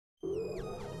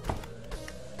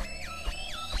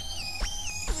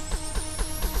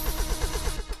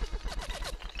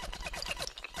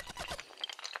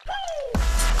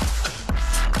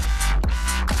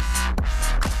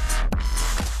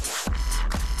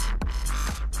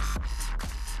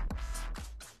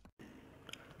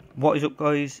What is up,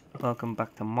 guys? Welcome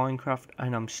back to Minecraft,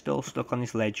 and I'm still stuck on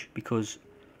this ledge because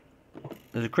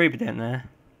there's a creeper down there.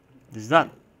 There's that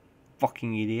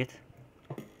fucking idiot.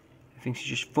 He thinks it's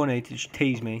just funny to just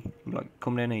tease me. I'm like,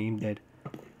 come down here, I'm dead.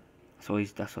 That's what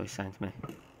he's saying to me.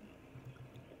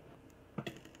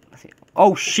 That's it.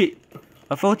 Oh shit!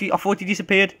 I thought he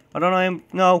disappeared. I don't know him.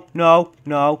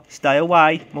 No. Stay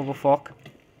away, motherfucker.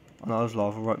 Oh no, there's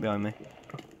lava right behind me.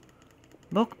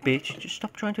 Look, bitch, just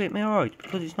stop trying to hit me, alright?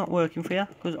 Because it's not working for you.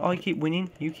 Because I keep winning,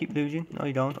 you keep losing. No,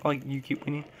 you don't. You keep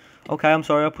winning. Okay, I'm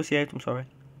sorry, I'll pussy out, I'm sorry.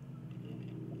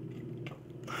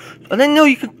 I didn't know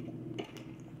you could...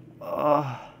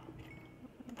 No,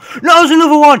 there's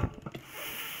another one!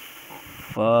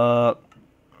 Fuck.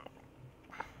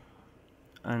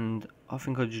 And I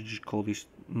think I just call this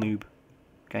noob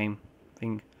game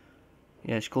thing.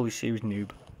 Yeah, just call this series noob.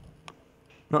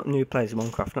 Not noob plays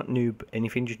Minecraft, not noob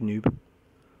anything, just noob.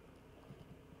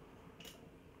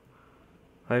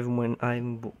 Even when I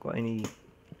haven't got any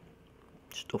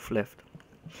stuff left.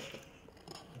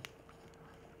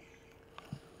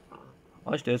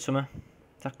 I just heard something.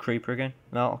 That creeper again.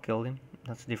 No, I killed him.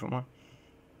 That's a different one.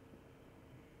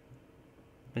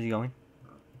 Where's he going?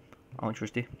 I don't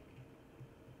trust it.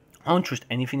 I don't trust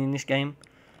anything in this game.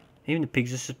 Even the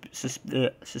pigs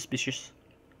are suspicious.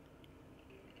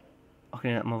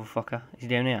 Okay, that motherfucker. Is he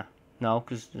down here? No,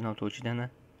 because there's no torches down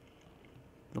there.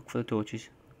 Look for the torches.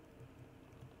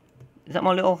 Is that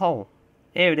my little hole?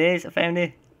 Here it is, I found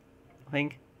it. I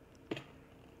think.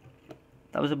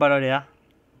 That was a bad idea.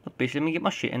 Look, bitch, let me get my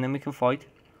shit and then we can fight.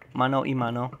 Mano y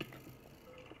mano.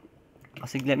 I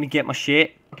think let me get my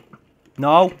shit.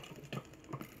 No!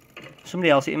 Somebody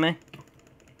else hitting me.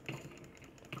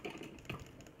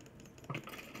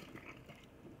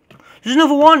 There's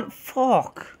another one!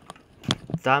 Fuck!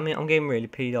 Damn it, I'm getting really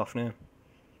peed off now.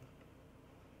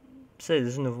 See,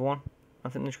 there's another one. I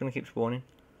think they're just going to keep spawning.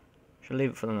 Should I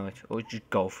leave it for the night? Or just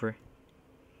go for it?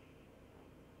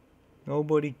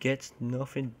 Nobody gets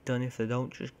nothing done if they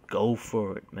don't just go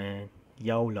for it, man.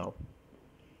 YOLO.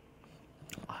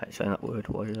 I hate saying that word.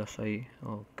 Why did I say...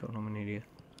 Oh god, I'm an idiot.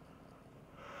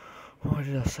 Why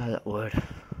did I say that word?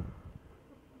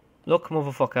 Look,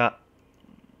 motherfucker.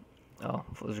 Oh, I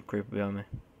thought there was a creeper behind me.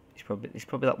 It's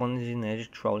probably that one that's in there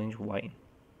just trolling, just waiting.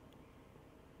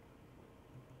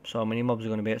 So many mobs are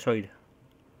going to be outside.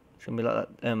 It's going to be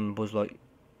like that Buzz Light,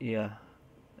 yeah,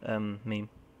 meme.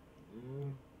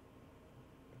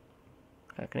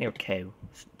 I can hear a cow.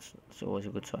 It's always a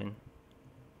good sign.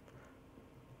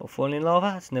 But falling in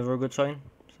lava, it's never a good sign.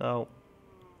 So,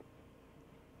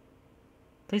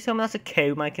 please tell me that's a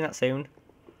cow making that sound.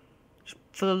 Just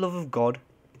for the love of God.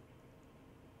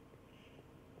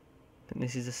 I think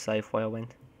this is a safe way I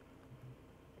went.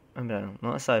 No,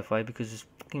 not a safe way because there's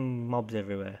fucking mobs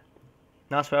everywhere.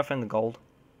 No, that's where I found the gold.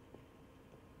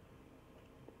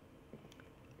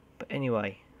 But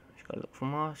anyway, just gotta look for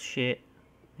my shit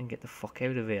and get the fuck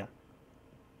out of here.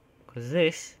 Because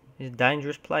this is a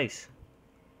dangerous place.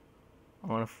 I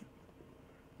wanna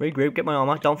regroup, get my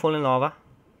armor, don't fall in lava.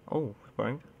 Oh,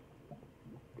 spring.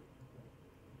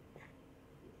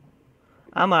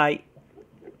 Am I?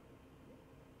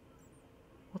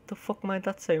 What the fuck made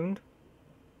that sound?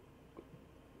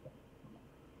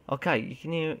 Okay, you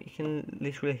can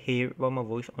literally hear it by my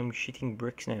voice. I'm shitting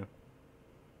bricks now.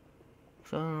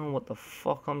 So I don't know what the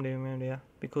fuck I'm doing around here.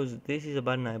 Because this is a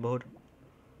bad neighborhood.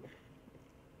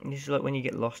 This is like when you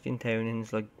get lost in town and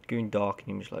it's like going dark and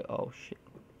you're just like, oh shit.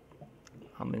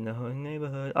 I'm in the whole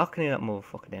neighborhood. I can hear that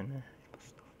motherfucker down there.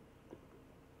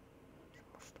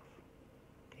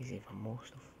 There's even more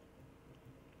stuff.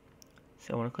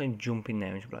 So I want to kind of jump in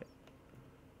there and just be like,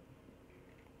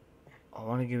 I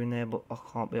want to go in there, but I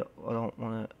can't be. I don't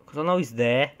want to, because I know he's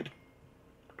there.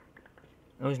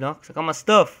 No, he's not. Because I got my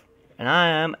stuff, and I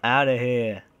am out of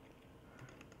here.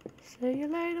 See you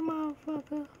later,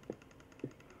 motherfucker.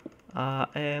 I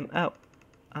am out.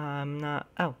 I'm not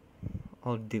out.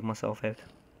 I'll dig myself out.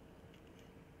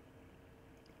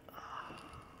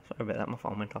 Sorry about that. My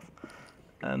phone went off.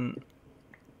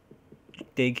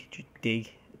 Just dig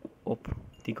up,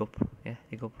 yeah,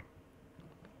 dig up.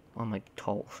 That make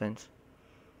total sense.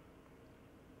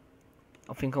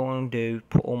 I think I want to do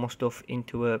put all my stuff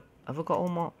into a. Have I got all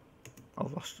my?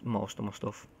 I've lost most of my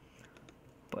stuff.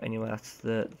 But anyway, that's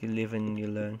the you live and you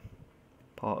learn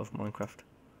part of Minecraft.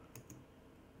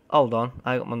 Hold on,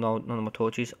 I got none of my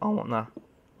torches. I want that.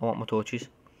 I want my torches.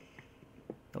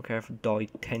 Don't care if I die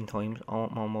 10 times. I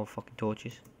want my motherfucking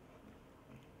torches.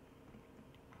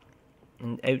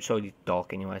 And outside it's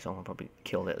dark anyway, so I'll probably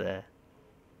kill it there.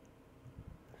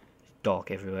 It's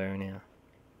dark everywhere in here.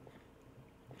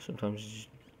 Sometimes it's just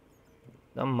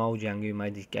That Mojang who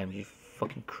made this game is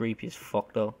fucking creepy as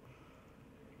fuck though.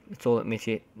 Let's all admit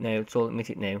it now.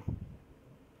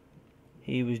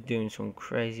 He was doing some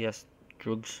crazy ass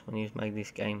drugs when he was making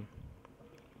this game.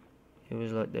 It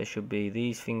was like there should be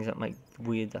these things that make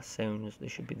weird ass sounds. There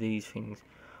should be these things.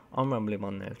 I'm rambling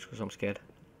on now because I'm scared.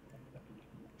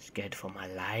 Scared for my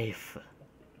life.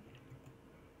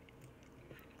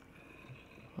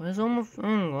 Where's all my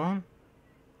thing gone?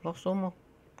 Lost all my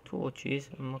torches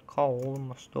and my coal and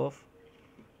my stuff.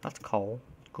 That's coal.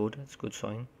 Good. That's a good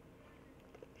sign.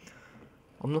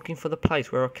 I'm looking for the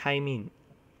place where I came in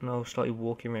and I started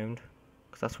walking around,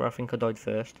 because that's where I think I died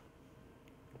first.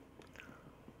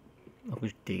 I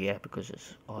was deer because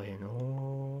it's iron.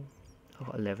 Oh, I've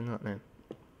got 11 of that now.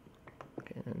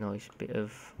 Getting a nice bit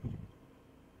of.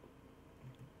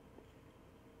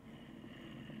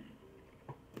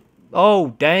 Oh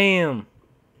damn!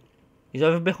 He's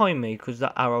over behind me because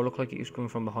that arrow looked like it was coming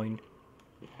from behind.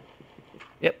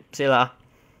 Yep, see you later.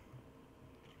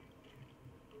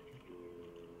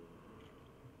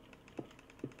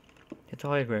 Get to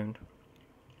higher ground.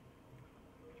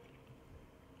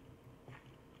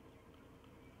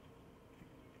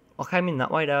 I came in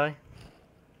that way, did I?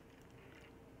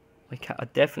 I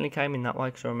definitely came in that way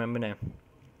because I remember now.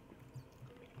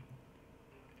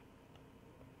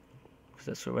 Because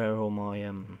that's where all my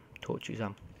torches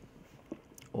are.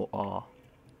 Or are.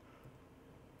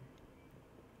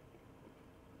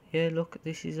 Yeah, look,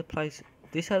 this is a place.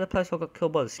 This is the place I got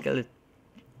killed by the skeleton.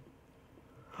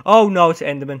 Oh no, it's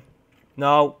Enderman.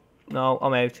 No,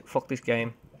 I'm out. Fuck this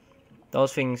game.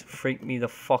 Those things freak me the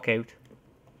fuck out.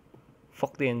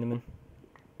 Fuck the Enderman.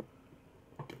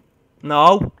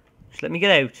 No! Just let me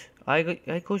get out.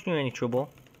 I caused you any trouble.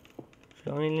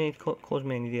 So you only need to cause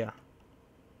me any idea.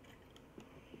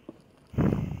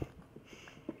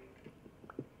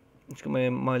 It's got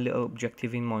my little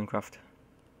objective in Minecraft.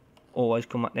 Always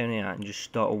come back down here and just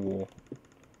start a war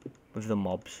with the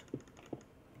mobs.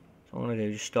 So I'm gonna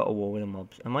do just start a war with the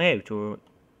mobs. Am I out or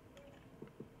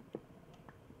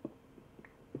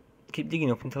keep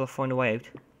digging up until I find a way out?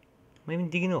 Am I even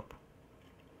digging up?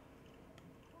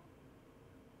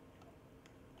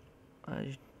 I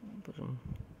just put some.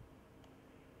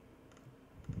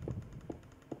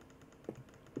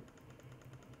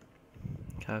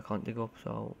 Okay, I can't dig up,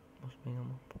 so must mean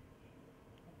I'm up.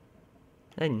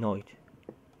 Hey, night.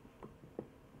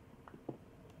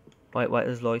 Wait,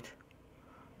 there's light.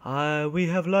 We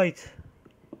have light.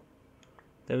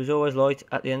 There is always light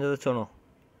at the end of the tunnel.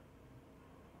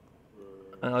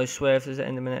 And I swear if there's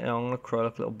an Enderman here, I'm gonna cry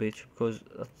like a little bitch, because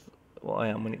that's what I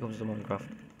am when it comes to Minecraft.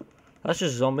 That's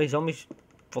just zombies. Zombies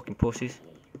fucking pussies.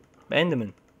 But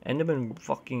Enderman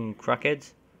fucking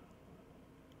crackheads.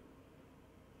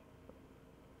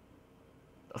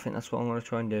 I think that's what I'm gonna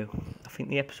try and do. I think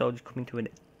the episode is coming to an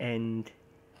end.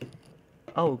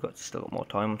 Oh, we've still got more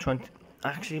time. I'm trying to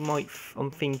actually I'm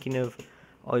thinking of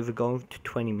either going to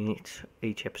 20 minutes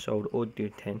each episode or do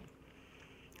 10.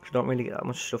 I don't really get that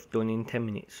much stuff done in 10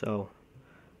 minutes, so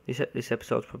this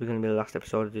episode's probably going to be the last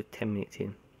episode. I do 10 minutes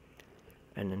in,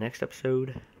 and the next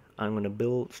episode I'm going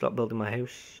to start building my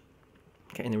house,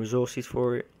 getting the resources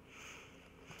for it,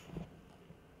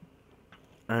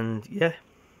 and yeah,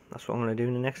 that's what I'm going to do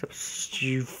in the next episode.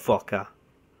 You fucker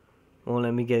won't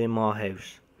let me get in my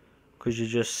house because you're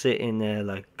just sitting there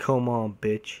like, come on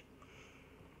bitch,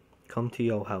 come to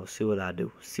your house, see what I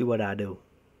do,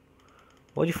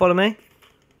 Why'd you follow me?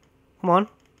 Come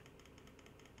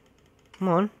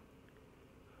on.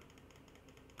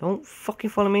 Don't fucking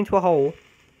follow me into a hole.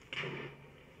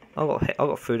 I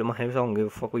got food at my house. I don't give a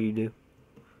fuck what you do.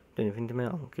 Do anything to me. I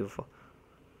don't give a fuck.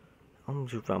 I'm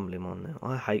just rambling on now.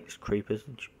 I hate creepers.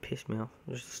 They just piss me off.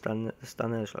 Just stand there.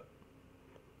 It's like,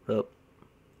 well,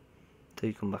 till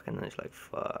you come back and then it's like,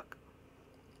 fuck.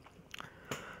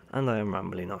 And I am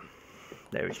rambling on.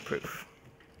 There is proof.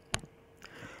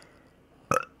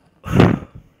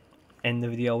 End the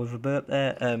video with a burp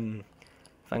there.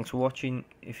 Thanks for watching.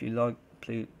 If you liked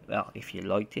it,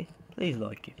 please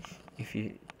like it. If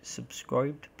you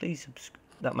subscribed, please subscribe.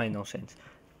 That made no sense,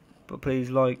 but please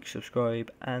like,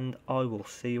 subscribe, and I will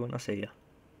see you when I see you.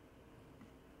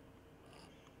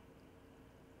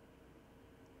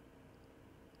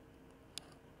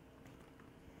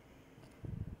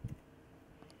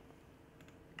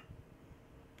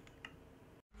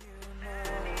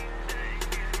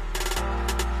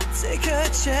 Take a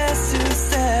chance to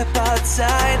step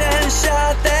outside and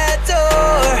shut that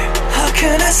door. How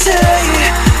can I say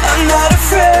I'm not